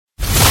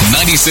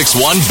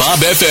96.1 Bob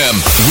FM.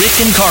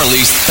 Rick and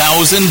Carly's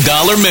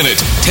 $1,000 minute.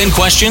 10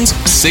 questions,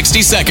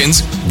 60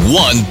 seconds,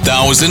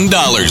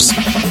 $1,000.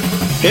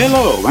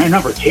 Hello, my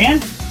number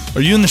 10? Are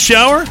you in the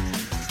shower?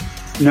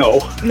 No.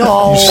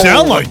 No. You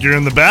sound like you're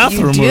in the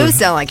bathroom. You do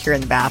sound like you're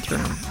in the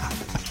bathroom.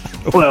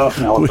 Well,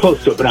 no, I'm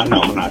close to it, but I'm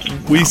not.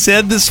 We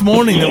said this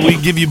morning that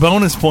we'd give you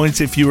bonus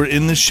points if you were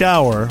in the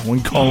shower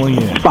when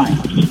calling in. Fine.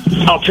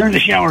 I'll turn the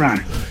shower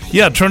on.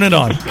 Yeah, turn it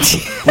on.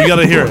 We got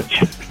to hear it.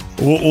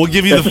 We'll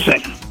give you Just a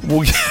second.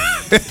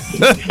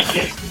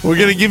 We're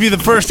going to give you the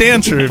first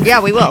answer. Yeah,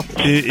 we will.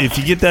 If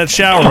you get that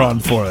shower on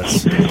for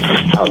us.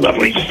 How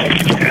lovely.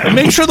 And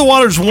make sure the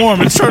water's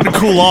warm. It's starting to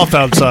cool off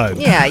outside.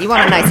 Yeah, you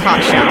want a nice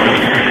hot shower.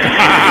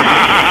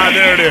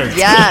 There it is.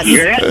 Yes. You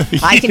hear that?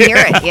 I can hear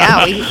it.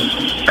 Yeah, we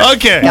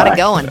Okay. got it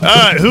going. All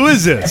right, who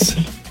is this?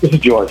 This is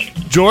George.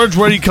 George,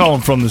 where are you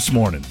calling from this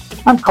morning?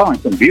 I'm calling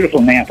from beautiful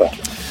Nampa.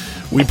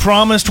 We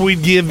promised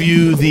we'd give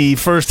you the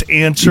first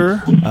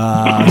answer,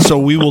 so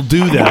we will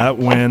do that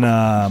when...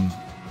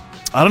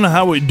 I don't know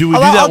how we do. We do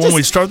that when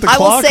we start the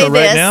clock, or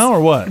right now, or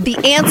what? The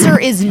answer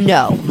is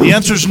no. The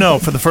answer is no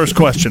for the first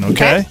question.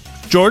 Okay,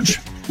 George.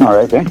 All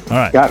right, then. All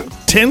right. Got it.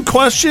 10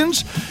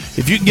 questions.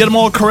 If you can get them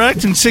all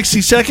correct in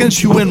 60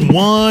 seconds, you win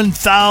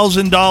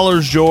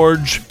 $1,000,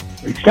 George.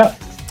 Great stuff.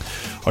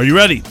 Are you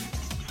ready?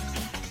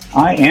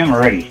 I am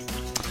ready.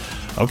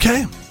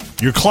 Okay.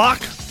 Your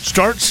clock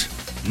starts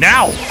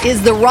now.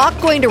 Is The Rock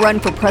going to run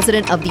for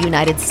president of the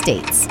United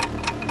States?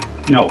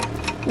 No.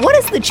 What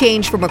is the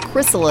change from a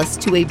chrysalis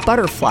to a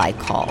butterfly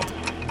called?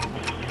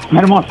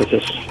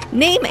 Metamorphosis.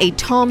 Name a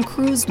Tom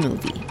Cruise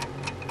movie.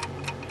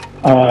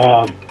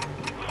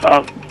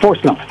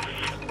 Forrest Gump.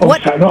 Oh,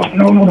 What- sorry.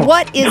 No.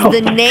 What is No.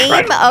 the name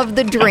Right. of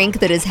the drink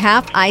that is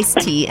half iced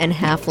tea and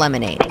half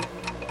lemonade?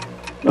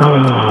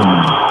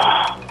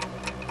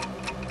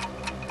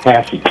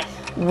 Pass.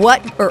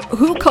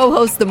 Who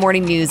co-hosts the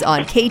morning news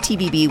on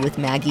KTVB with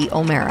Maggie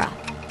O'Mara?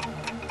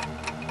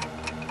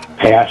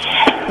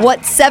 Pass.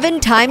 What's 7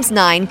 times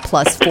 9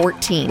 plus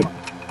 14?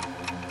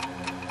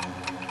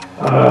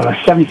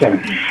 77.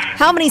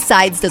 How many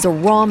sides does a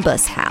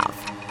rhombus have?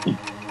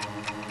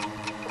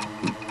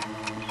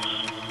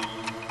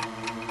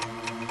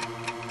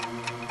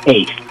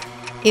 8.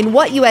 In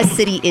what U.S.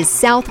 city is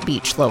South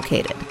Beach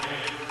located?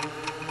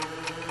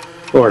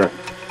 Florida.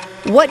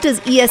 What does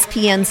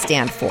ESPN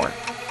stand for?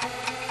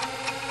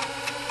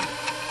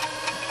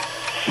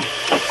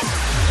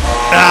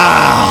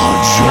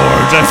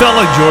 George. I felt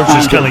like George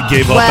just kind of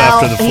gave up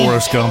after the he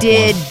Forrest Gump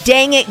did. one.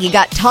 Dang it, you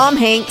got Tom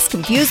Hanks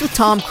confused with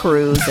Tom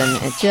Cruise,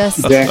 and it just...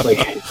 Exactly.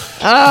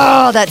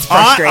 Oh, that's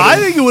frustrating. I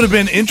think it would have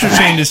been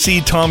interesting to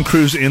see Tom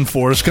Cruise in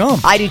Forrest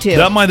Gump. I do too.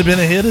 That might have been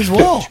a hit as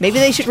well. Maybe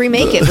they should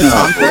remake it with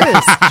Tom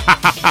Cruise.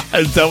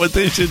 Is that what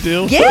they should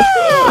do?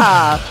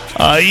 Yeah.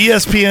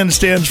 ESPN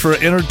stands for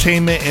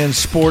Entertainment and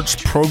Sports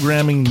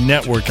Programming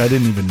Network. I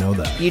didn't even know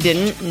that. You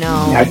didn't? No.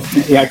 I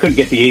couldn't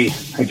get the E.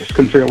 I just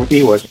couldn't figure out what the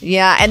E was.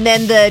 Yeah, and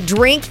then the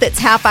drink that's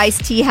half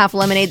iced tea, half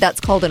lemonade, that's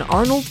called an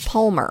Arnold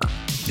Palmer.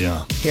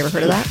 Yeah. You ever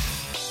heard of that?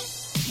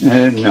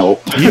 No.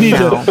 You need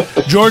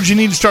to, George, you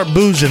need to start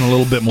boozing a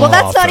little bit more Well,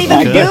 that's not often, even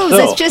okay? guess booze.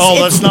 so. It's just Oh,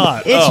 that's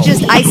not. It's Oh.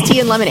 just iced tea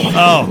and lemonade.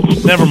 Oh,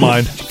 never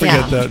mind. Forget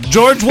Yeah. that.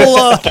 George,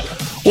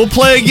 we'll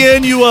play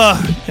again.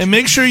 And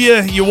make sure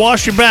you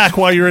wash your back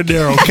while you're in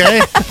there,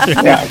 okay?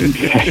 Yeah.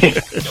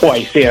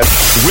 Twice,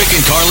 yes. Rick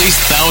and Carly's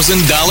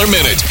 $1,000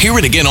 minute. Hear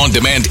it again on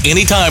demand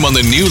anytime on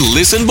the new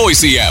Listen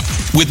Boise app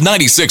with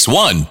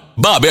 96.1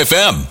 Bob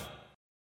FM.